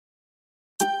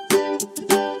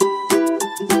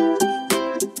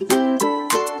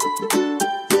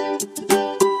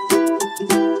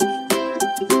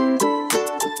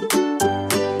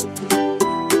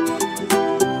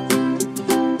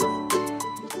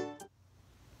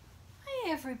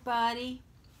everybody,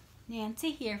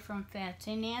 Nancy here from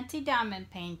Fancy Nancy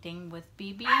Diamond Painting with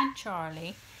BB and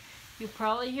Charlie. You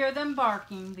probably hear them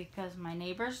barking because my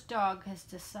neighbor's dog has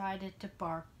decided to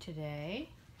bark today,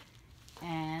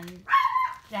 and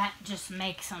that just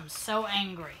makes them so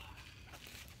angry.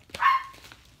 They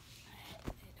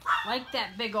don't like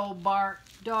that big old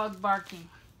dog barking.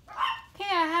 Okay,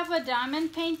 I have a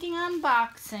diamond painting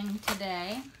unboxing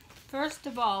today. First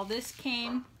of all, this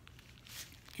came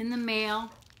in the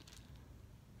mail.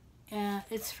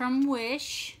 It's from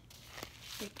Wish.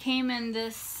 It came in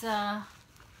this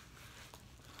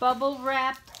bubble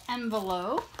wrap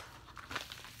envelope.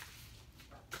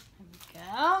 There we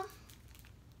go.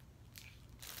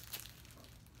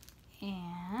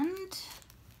 And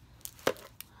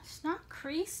it's not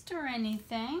creased or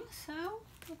anything, so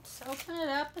let's open it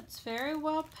up. It's very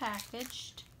well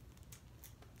packaged.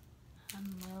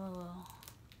 And we'll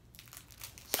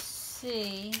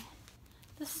see.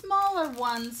 The smaller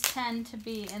ones tend to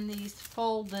be in these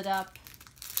folded up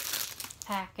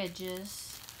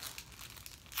packages.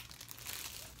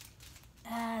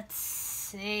 Let's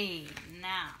see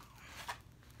now.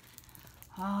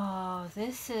 Oh,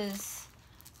 this is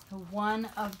the one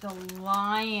of the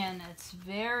lion. It's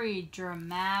very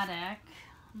dramatic.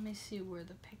 Let me see where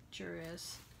the picture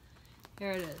is.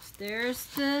 Here it is. There's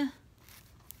the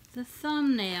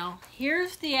thumbnail.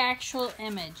 Here's the actual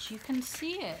image. You can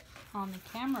see it on the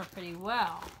camera pretty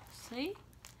well. See?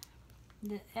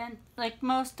 And like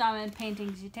most diamond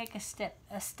paintings, you take a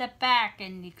step back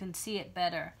and you can see it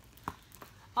better.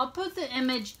 I'll put the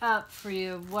image up for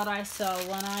you of what I saw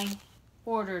when I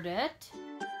ordered it.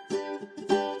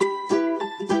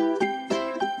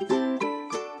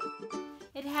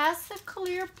 It has the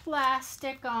clear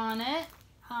plastic on it.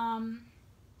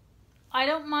 I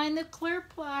don't mind the clear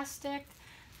plastic.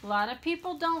 A lot of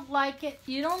people don't like it.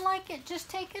 You don't like it,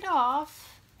 just take it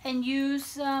off and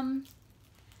use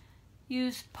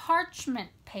parchment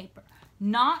paper,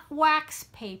 not wax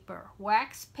paper.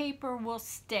 Wax paper will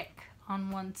stick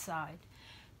on one side.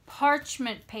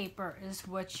 Parchment paper is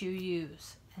what you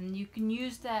use, and you can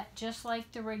use that just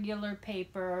like the regular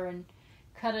paper and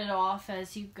cut it off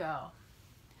as you go.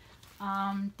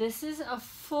 This is a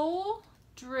full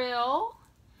drill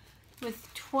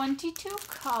with 22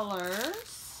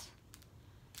 colors.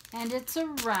 And it's a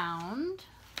round.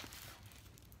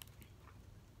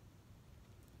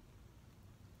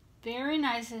 Very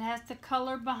nice. It has the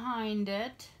color behind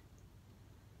it.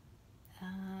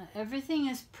 Everything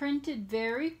is printed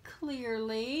very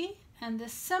clearly, and the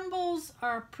symbols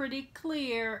are pretty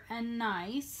clear and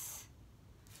nice.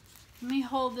 Let me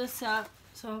hold this up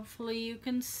so hopefully you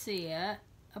can see it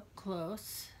up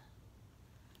close.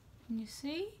 Can you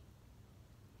see?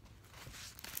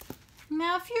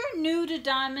 Now, if you're new to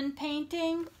diamond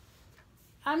painting,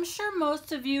 I'm sure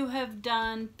most of you have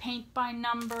done paint by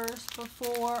numbers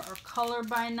before or color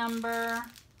by number.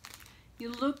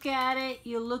 You look at it,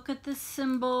 you look at the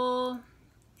symbol,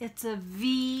 it's a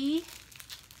V,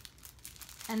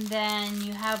 and then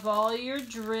you have all your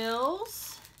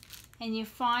drills, and you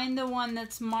find the one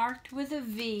that's marked with a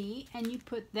V, and you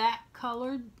put that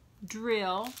colored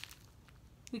drill.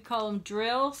 We call them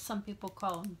drills. Some people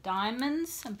call them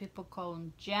diamonds. Some people call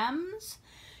them gems.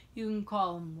 You can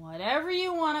call them whatever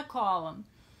you want to call them.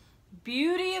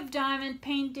 Beauty of diamond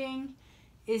painting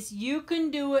is you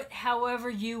can do it however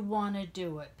you want to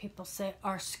do it. People say,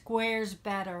 are squares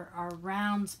better? Are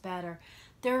rounds better?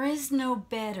 There is no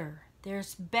better.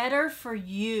 There's better for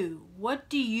you. What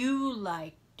do you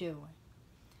like doing?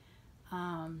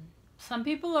 Some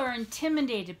people are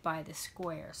intimidated by the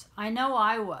squares. I know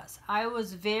I was. I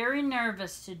was very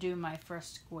nervous to do my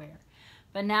first square,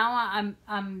 but now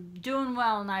I'm doing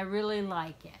well and I really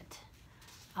like it.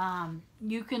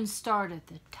 You can start at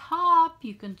the top.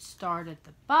 You can start at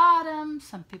the bottom.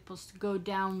 Some people go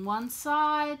down one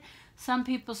side. Some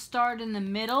people start in the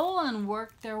middle and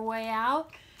work their way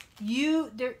out.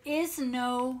 There is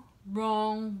no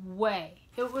wrong way.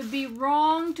 It would be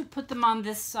wrong to put them on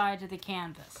this side of the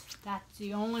canvas. That's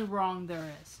the only wrong there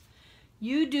is.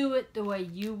 You do it the way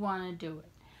you want to do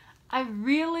it. I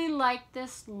really like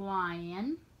this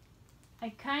lion. I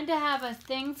kind of have a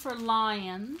thing for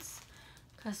lions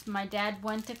because my dad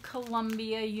went to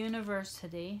Columbia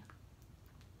University,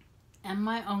 and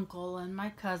my uncle and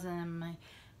my cousin and my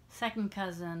second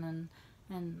cousin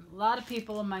and a lot of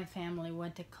people in my family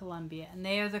went to Columbia, and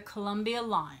they are the Columbia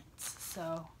Lions.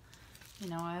 So, you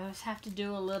know, I always have to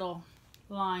do a little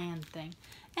lion thing.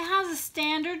 It has a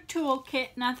standard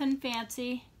toolkit, nothing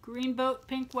fancy. Green boat,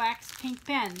 pink wax, pink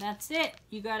pen. That's it.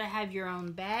 You got to have your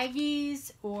own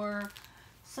baggies or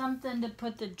something to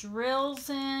put the drills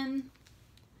in.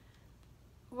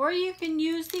 or you can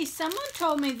use these. Someone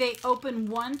told me they open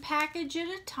one package at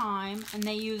a time and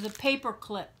they use a paper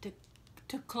clip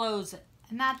to close it,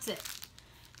 and that's it.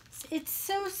 It's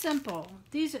so simple.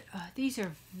 These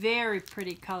are very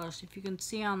pretty colors. If you can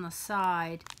see on the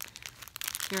side,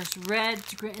 there's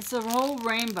reds, green. It's a whole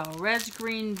rainbow. Reds,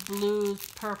 green, blues,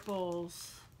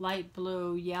 purples, light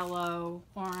blue, yellow,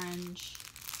 orange,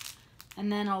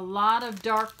 and then a lot of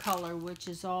dark color, which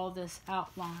is all this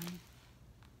outline.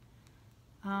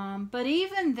 But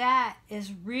even that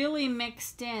is really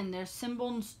mixed in. There's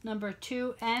symbols number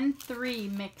 2 and 3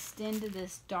 mixed into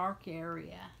this dark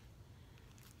area.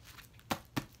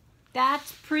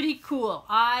 That's pretty cool.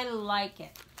 I like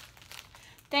it.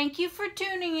 Thank you for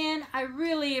tuning in. I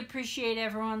really appreciate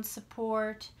everyone's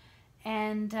support.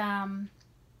 And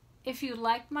if you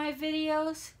like my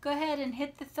videos, go ahead and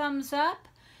hit the thumbs up.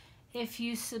 If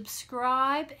you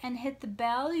subscribe and hit the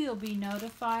bell, you'll be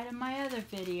notified of my other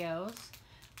videos.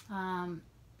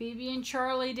 BB and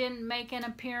Charlie didn't make an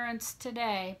appearance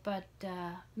today, but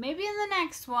maybe in the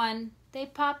next one. They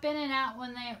pop in and out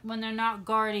when they're not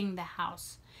guarding the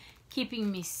house,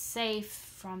 keeping me safe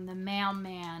from the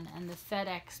mailman and the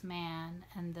FedEx man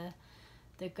and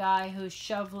the guy who's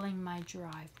shoveling my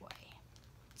driveway.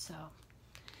 So,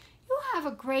 you have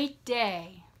a great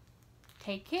day.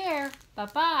 Take care.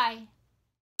 Bye-bye.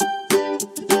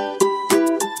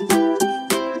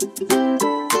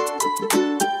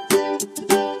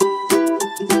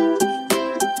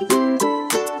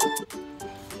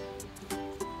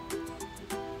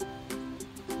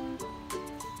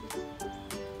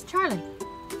 Charlie,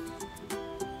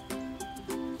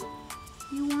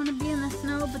 you want to be in the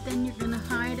snow, but then you're going to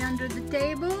hide under the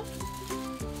table?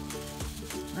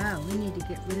 Wow, we need to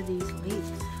get rid of these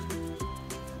leaves.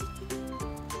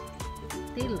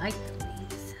 They like them.